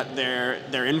what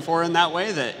they're in for in that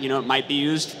way. That it might be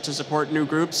used to support new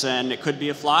groups and it could be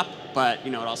a flop, but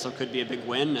it also could be a big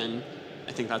win. And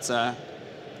I think that's a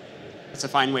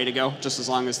fine way to go, just as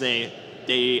long as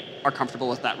they are comfortable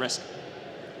with that risk.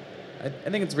 I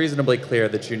think it's reasonably clear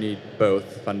that you need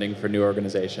both funding for new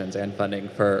organizations and funding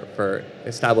for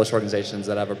established organizations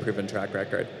that have a proven track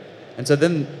record. And so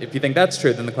then, if you think that's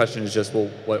true, then the question is just, well,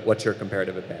 what's your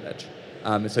comparative advantage?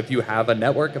 So if you have a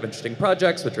network of interesting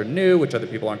projects which are new, which other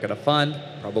people aren't going to fund,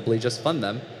 probably just fund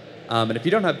them. And if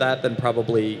you don't have that, then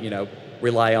probably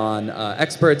rely on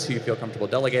experts who you feel comfortable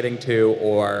delegating to,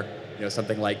 or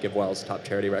something like GiveWell's top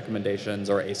charity recommendations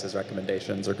or ACE's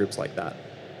recommendations or groups like that.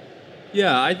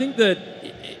 Yeah, I think that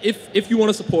if you want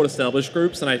to support established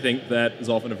groups, and I think that is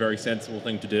often a very sensible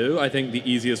thing to do, I think the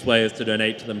easiest way is to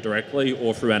donate to them directly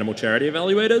or through animal charity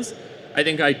evaluators. I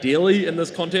think ideally in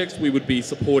this context we would be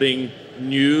supporting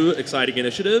new exciting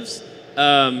initiatives,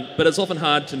 but it's often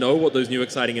hard to know what those new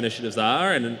exciting initiatives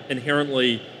are, and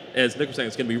inherently, as Nick was saying,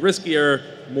 it's going to be riskier,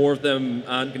 more of them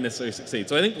aren't going to necessarily succeed.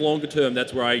 So I think longer term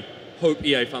that's where I hope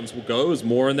EA funds will go, is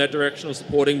more in that direction of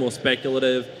supporting more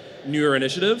speculative, newer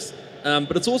initiatives.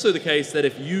 But it's also the case that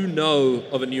if you know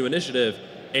of a new initiative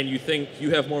and you think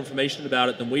you have more information about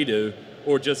it than we do,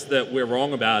 or just that we're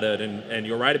wrong about it and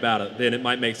you're right about it, then it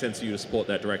might make sense for you to support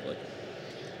that directly.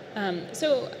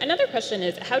 So another question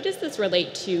is, how does this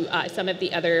relate to some of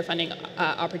the other funding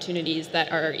opportunities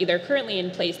that are either currently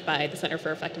in place by the Center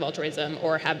for Effective Altruism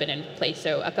or have been in place?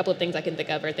 So a couple of things I can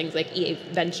think of are things like EA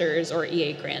Ventures or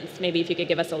EA Grants. Maybe if you could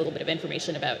give us a little bit of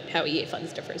information about how EA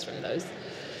Funds differs from those.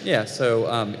 Yeah,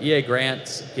 so EA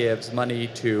Grants gives money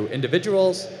to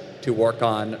individuals to work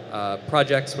on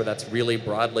projects where that's really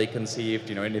broadly conceived,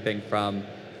 anything from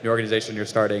the organization you're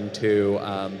starting to,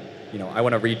 I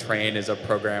want to retrain as a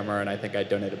programmer and I think I'd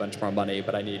donate a bunch more money,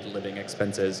 but I need living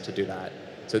expenses to do that.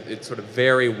 So it's sort of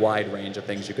very wide range of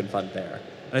things you can fund there.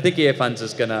 And I think EA Funds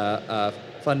is going to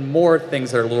fund more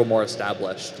things that are a little more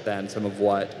established than some of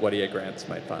what EA Grants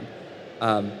might fund.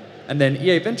 And then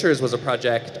EA Ventures was a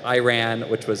project I ran,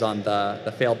 which was on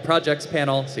the failed projects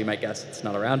panel, so you might guess it's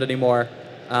not around anymore.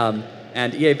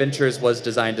 And EA Ventures was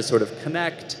designed to sort of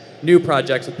connect new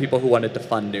projects with people who wanted to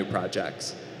fund new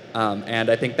projects. And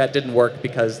I think that didn't work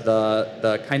because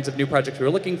the kinds of new projects we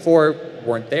were looking for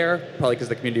weren't there, probably because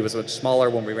the community was much smaller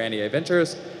when we ran EA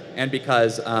Ventures, and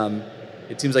because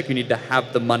it seems like you need to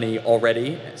have the money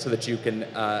already so that you can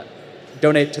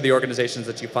donate to the organizations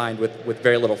that you find with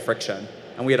very little friction.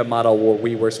 And we had a model where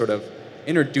we were sort of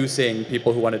introducing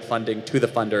people who wanted funding to the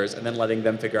funders and then letting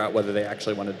them figure out whether they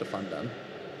actually wanted to fund them.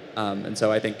 And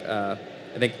so I think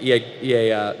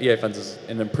EA Funds is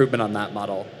an improvement on that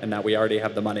model, in that we already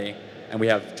have the money and we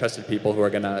have trusted people who are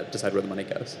going to decide where the money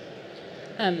goes.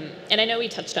 And I know we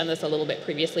touched on this a little bit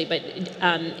previously, but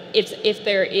if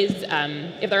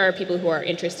there are people who are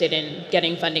interested in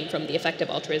getting funding from the Effective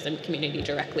Altruism community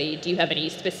directly, do you have any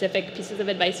specific pieces of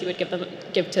advice you would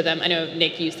give to them? I know,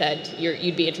 Nick, you said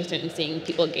you'd be interested in seeing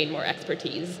people gain more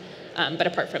expertise, but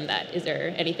apart from that, is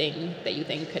there anything that you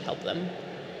think could help them?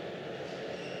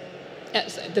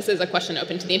 So this is a question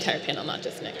open to the entire panel, not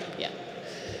just Nick. Yeah.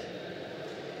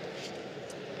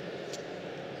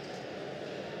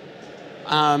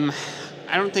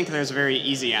 I don't think there's a very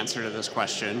easy answer to this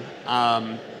question.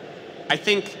 I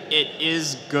think it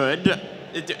is good.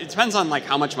 It depends on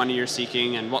how much money you're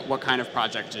seeking and what kind of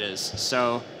project it is.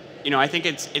 So, I think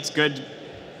it's good.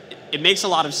 It makes a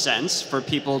lot of sense for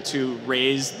people to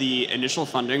raise the initial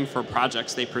funding for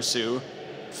projects they pursue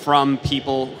from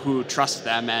people who trust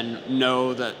them and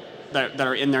know that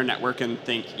are in their network and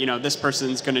think, this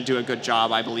person's going to do a good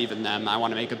job. I believe in them. I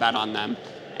want to make a bet on them.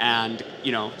 And,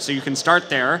 so you can start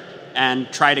there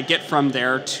and try to get from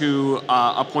there to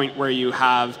a point where you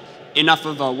have enough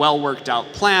of a well-worked out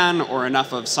plan or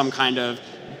enough of some kind of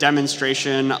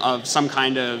demonstration of some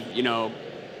kind of,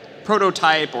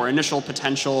 prototype or initial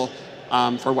potential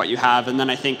for what you have. And then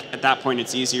I think at that point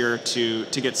it's easier to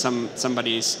get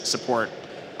somebody's support.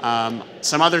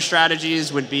 Some other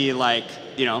strategies would be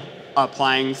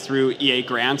applying through EA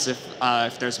grants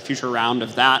if there's a future round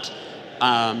of that.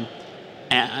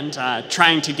 and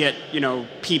trying to get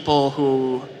people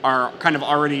who are kind of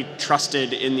already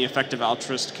trusted in the effective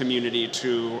altruist community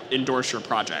to endorse your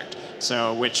project.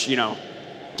 So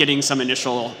getting some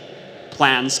initial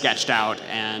plans sketched out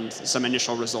and some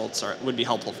initial results would be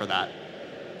helpful for that.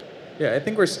 Yeah, I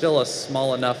think we're still a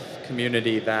small enough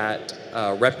community that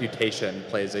reputation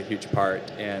plays a huge part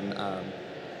in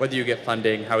whether you get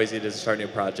funding, how easy it is to start a new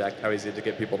project, how easy it is to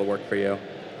get people to work for you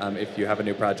if you have a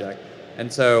new project.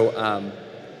 And so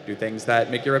do things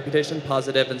that make your reputation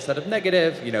positive instead of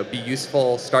negative, be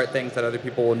useful, start things that other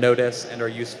people will notice and are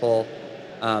useful.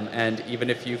 And even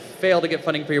if you fail to get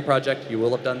funding for your project, you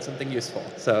will have done something useful.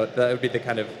 So that would be the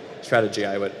kind of strategy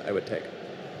I would take.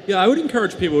 Yeah, I would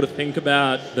encourage people to think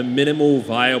about the minimal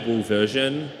viable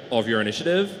version of your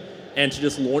initiative and to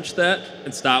just launch that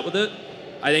and start with it.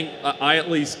 I think I at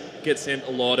least get sent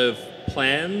a lot of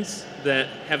plans that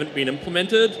haven't been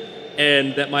implemented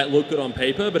and that might look good on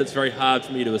paper, but it's very hard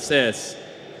for me to assess,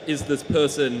 is this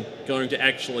person going to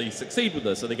actually succeed with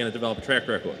this? Are they going to develop a track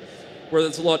record? Whereas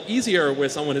it's a lot easier where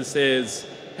someone who says,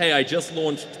 hey, I just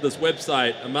launched this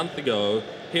website a month ago,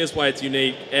 here's why it's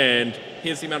unique, and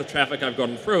here's the amount of traffic I've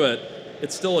gotten through it.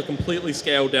 It's still a completely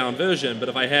scaled down version, but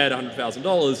if I had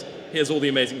 $100,000, here's all the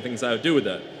amazing things I would do with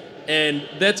it. And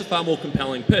that's a far more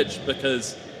compelling pitch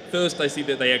because first, I see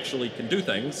that they actually can do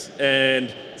things,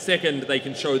 and second, they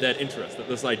can show that interest, that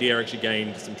this idea actually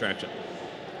gained some traction.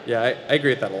 Yeah, I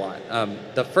agree with that a lot.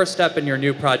 The first step in your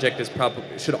new project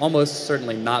should almost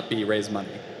certainly not be raise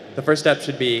money. The first step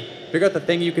should be figure out the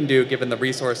thing you can do given the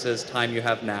resources, time you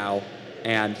have now,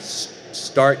 and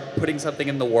start putting something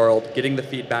in the world, getting the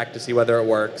feedback to see whether it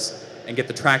works, and get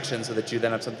the traction so that you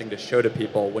then have something to show to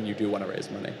people when you do want to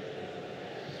raise money.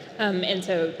 And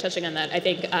so touching on that, I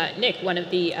think, Nick, one of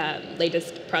the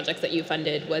latest projects that you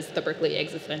funded was the Berkeley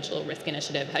Existential Risk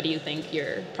Initiative. How do you think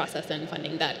your process in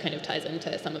funding that kind of ties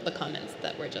into some of the comments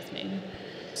that were just made?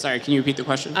 Sorry, can you repeat the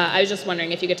question? I was just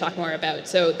wondering if you could talk more about,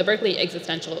 so the Berkeley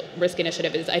Existential Risk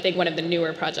Initiative is, I think, one of the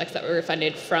newer projects that were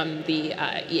funded from the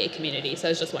EA community. So I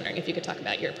was just wondering if you could talk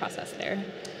about your process there.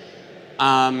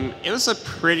 It was a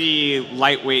pretty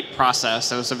lightweight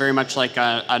process. It was very much like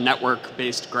a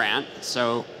network-based grant.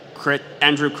 So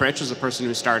Andrew Critch is the person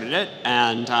who started it,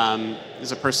 and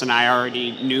is a person I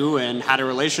already knew and had a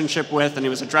relationship with, and he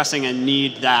was addressing a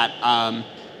need that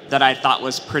that I thought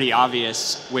was pretty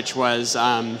obvious, which was, there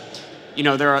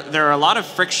are a lot of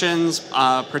frictions,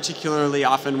 particularly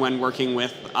often when working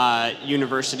with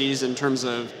universities in terms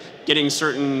of getting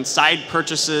certain side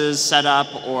purchases set up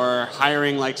or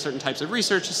hiring like certain types of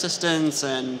research assistants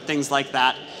and things like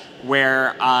that,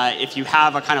 where if you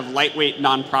have a kind of lightweight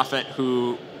nonprofit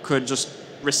who could just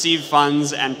receive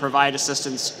funds and provide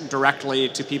assistance directly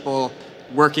to people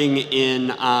working in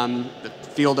the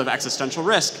field of existential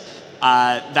risk,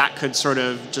 that could sort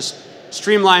of just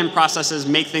streamline processes,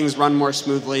 make things run more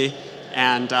smoothly.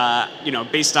 And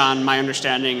based on my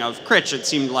understanding of Critch, it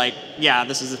seemed like, yeah,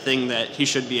 this is a thing that he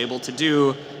should be able to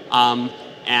do,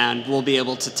 and we'll be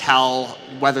able to tell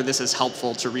whether this is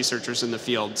helpful to researchers in the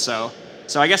field. So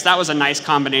I guess that was a nice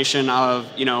combination of,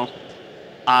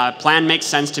 plan makes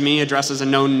sense to me, addresses a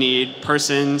known need,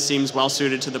 person seems well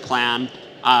suited to the plan,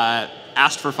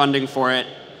 asked for funding for it.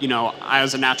 I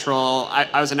was a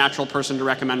natural person to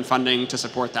recommend funding to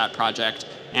support that project,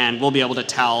 and we'll be able to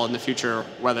tell in the future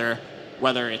whether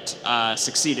it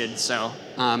succeeded. So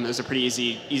it was a pretty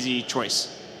easy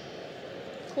choice.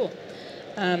 Cool.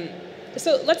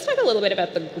 So let's talk a little bit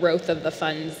about the growth of the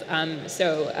funds.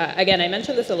 Again, I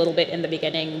mentioned this a little bit in the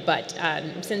beginning, but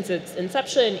since its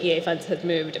inception, EA Funds has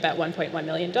moved about $1.1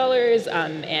 million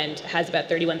and has about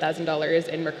 $31,000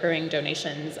 in recurring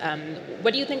donations.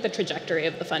 What do you think the trajectory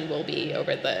of the fund will be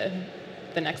over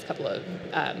the next couple of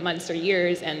months or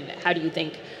years, and how do you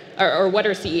think, or what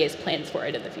are CEA's plans for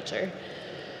it in the future?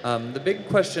 The big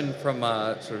question from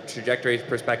a sort of trajectory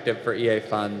perspective for EA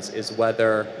Funds is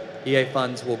whether EA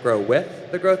Funds will grow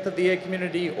with the growth of the EA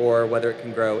community or whether it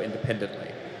can grow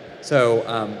independently. So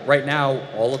right now,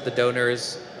 all of the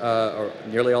donors, or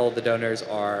nearly all of the donors,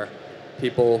 are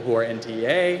people who are into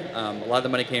EA. A lot of the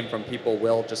money came from people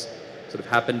Will just sort of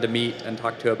happened to meet and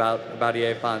talk to about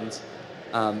EA Funds.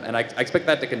 And I expect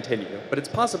that to continue. But it's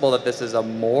possible that this is a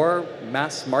more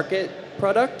mass market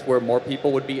product where more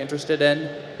people would be interested in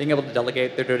being able to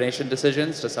delegate their donation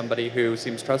decisions to somebody who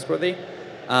seems trustworthy.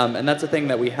 And that's a thing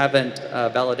that we haven't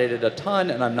validated a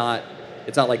ton, and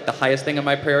it's not like the highest thing on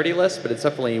my priority list, but it's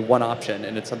definitely one option,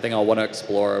 and it's something I'll want to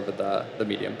explore over the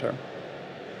medium term.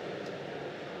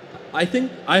 I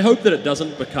hope that it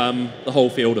doesn't become the whole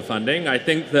field of funding. I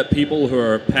think that people who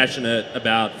are passionate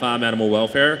about farm animal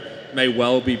welfare may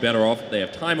well be better off if they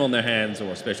have time on their hands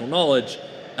or special knowledge,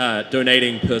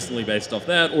 donating personally based off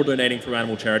that, or donating through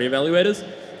animal charity evaluators.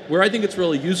 Where I think it's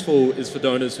really useful is for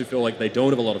donors who feel like they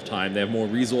don't have a lot of time, they have more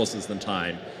resources than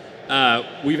time.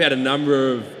 We've had a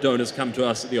number of donors come to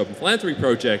us at the Open Philanthropy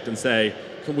Project and say,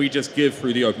 can we just give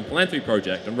through the Open Philanthropy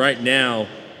Project? And right now,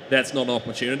 that's not an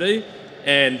opportunity.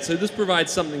 And so this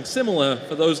provides something similar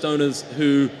for those donors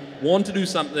who want to do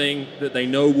something that they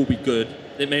know will be good.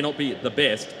 It may not be the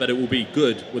best, but it will be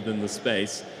good within the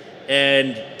space,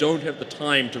 and don't have the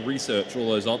time to research all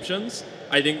those options.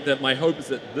 I think that my hope is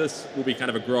that this will be kind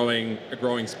of a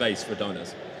growing space for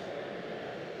donors.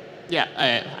 Yeah,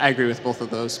 I agree with both of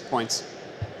those points.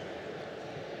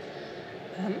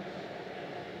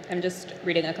 I'm just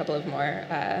reading a couple of more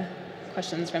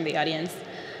questions from the audience.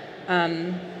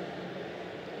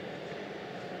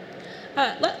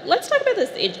 Let's talk about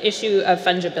this issue of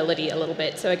fungibility a little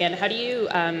bit. So again, how do you,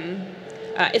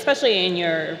 especially in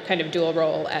your kind of dual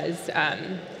role as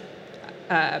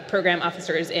program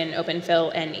officers in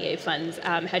OpenPhil and EA funds,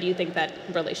 how do you think that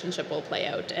relationship will play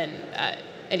out, and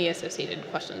any associated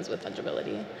questions with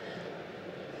fungibility?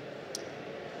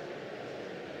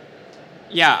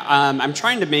 Yeah, I'm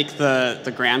trying to make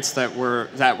the grants that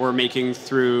we're making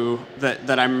through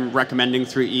that I'm recommending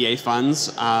through EA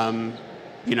funds,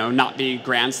 not be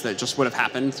grants that just would have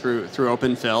happened through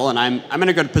OpenPhil, and I'm in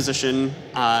a good position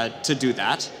to do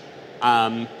that.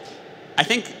 I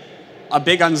think a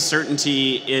big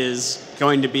uncertainty is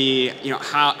going to be,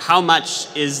 how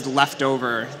much is left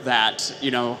over that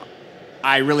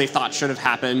I really thought should have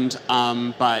happened,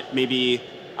 but maybe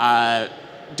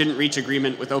didn't reach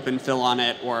agreement with OpenPhil on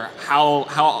it, or how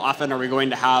often are we going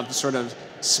to have sort of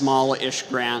small-ish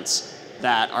grants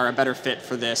that are a better fit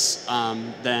for this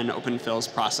than OpenPhil's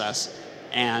process.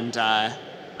 And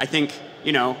I think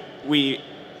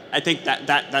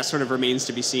that sort of remains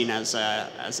to be seen as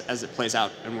it plays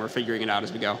out, and we're figuring it out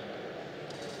as we go.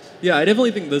 Yeah, I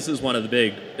definitely think this is one of the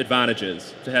big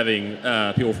advantages to having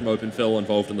people from OpenPhil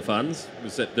involved in the funds.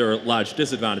 There are large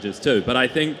disadvantages too, but I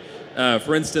think,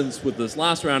 for instance, with this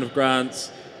last round of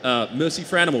grants, Mercy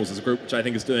for Animals is a group which I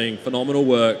think is doing phenomenal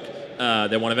work.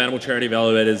 They're one of Animal Charity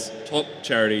Evaluator's top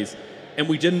charities, and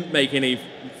we didn't make any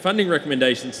funding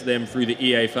recommendations to them through the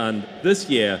EA fund this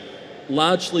year,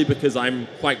 largely because I'm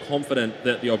quite confident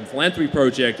that the Open Philanthropy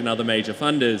Project and other major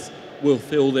funders will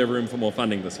fill their room for more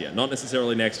funding this year. Not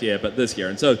necessarily next year, but this year.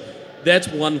 And so that's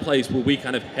one place where we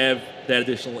kind of have that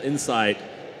additional insight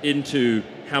into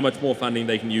how much more funding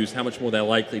they can use, how much more they're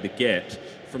likely to get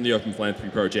from the Open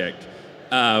Philanthropy Project,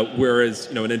 whereas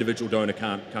an individual donor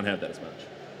can't have that as much.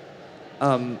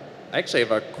 I actually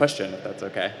have a question, if that's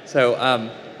okay. So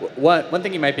one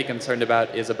thing you might be concerned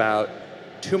about is about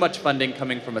too much funding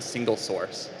coming from a single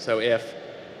source. So if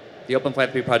the Open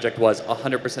Philanthropy Project was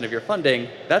 100% of your funding,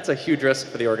 that's a huge risk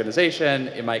for the organization.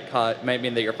 It might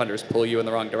mean that your funders pull you in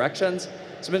the wrong directions.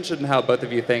 So I'm interested in how both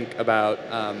of you think about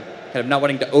kind of not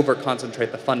wanting to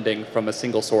over-concentrate the funding from a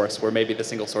single source, where maybe the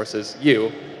single source is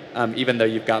you, even though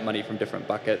you've got money from different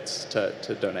buckets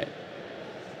to donate.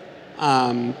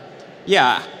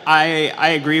 Yeah, I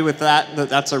agree with that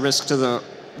that's a risk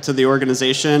to the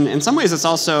organization. In some ways, it's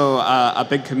also a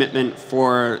big commitment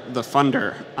for the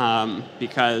funder,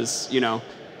 because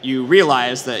you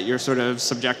realize that you're sort of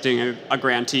subjecting a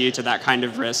grantee to that kind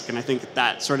of risk, and I think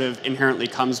that sort of inherently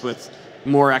comes with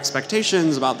more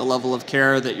expectations about the level of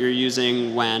care that you're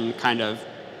using when kind of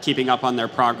keeping up on their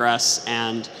progress,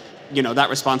 and that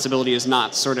responsibility is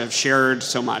not sort of shared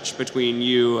so much between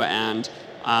you and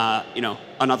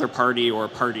another party or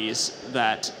parties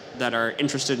that are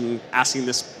interested in asking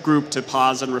this group to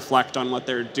pause and reflect on what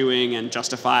they're doing and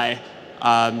justify,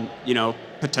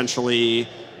 potentially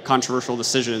controversial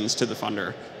decisions to the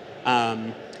funder.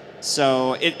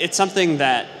 So it's something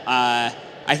that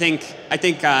I think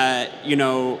I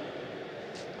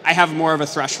have more of a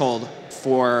threshold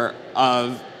for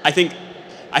I think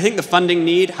the funding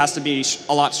need has to be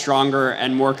a lot stronger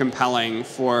and more compelling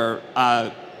for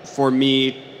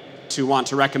me to want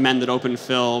to recommend that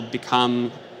OpenPhil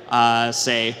become,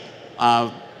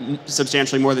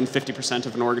 substantially more than 50%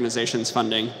 of an organization's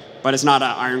funding. But it's not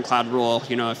an ironclad rule.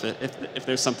 If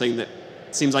there's something that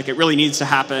seems like it really needs to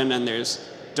happen, and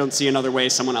don't see another way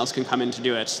someone else can come in to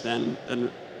do it, then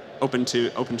open to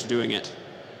doing it.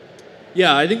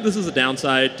 Yeah, I think this is a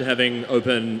downside to having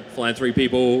Open Philanthropy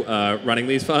people running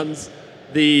these funds.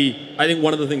 I think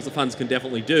one of the things the funds can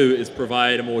definitely do is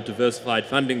provide a more diversified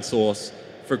funding source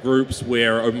for groups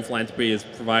where Open Philanthropy is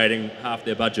providing half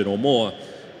their budget or more.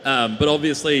 But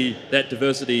obviously, that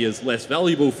diversity is less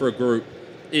valuable for a group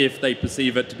if they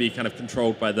perceive it to be kind of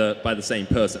controlled by the same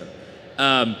person.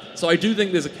 So I do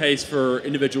think there's a case for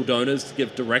individual donors to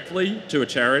give directly to a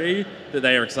charity that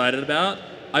they are excited about.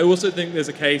 I also think there's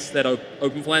a case that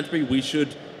Open Philanthropy, we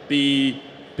should be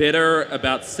better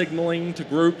about signaling to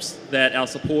groups that our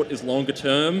support is longer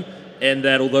term, and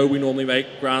that although we normally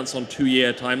make grants on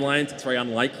 2-year timelines, it's very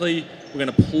unlikely we're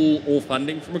going to pull all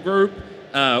funding from a group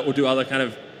or do other kind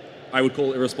of, I would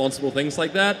call, irresponsible things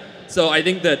like that. So I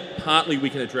think that partly we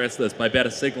can address this by better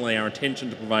signaling our intention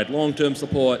to provide long-term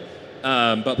support,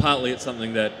 but partly it's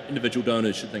something that individual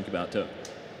donors should think about too.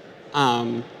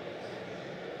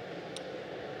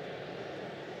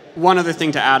 One other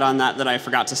thing to add on that I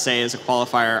forgot to say as a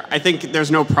qualifier, I think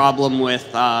there's no problem with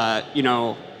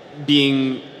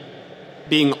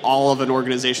being all of an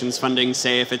organization's funding.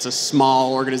 Say if it's a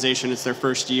small organization, it's their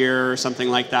first year or something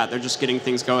like that, they're just getting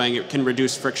things going, it can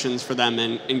reduce frictions for them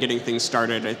in getting things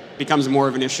started. It becomes more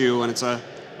of an issue when it's a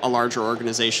larger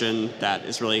organization that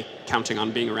is really counting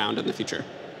on being around in the future.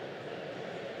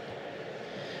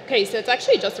 Okay, so it's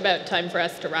actually just about time for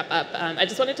us to wrap up. I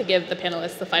just wanted to give the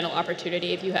panelists the final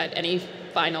opportunity if you had any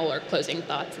final or closing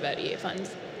thoughts about EA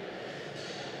funds.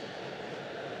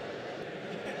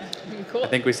 Cool. I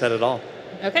think we said it all.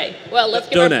 Okay, well, let's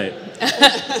give donate.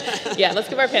 let's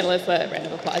give our panelists a round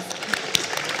of applause.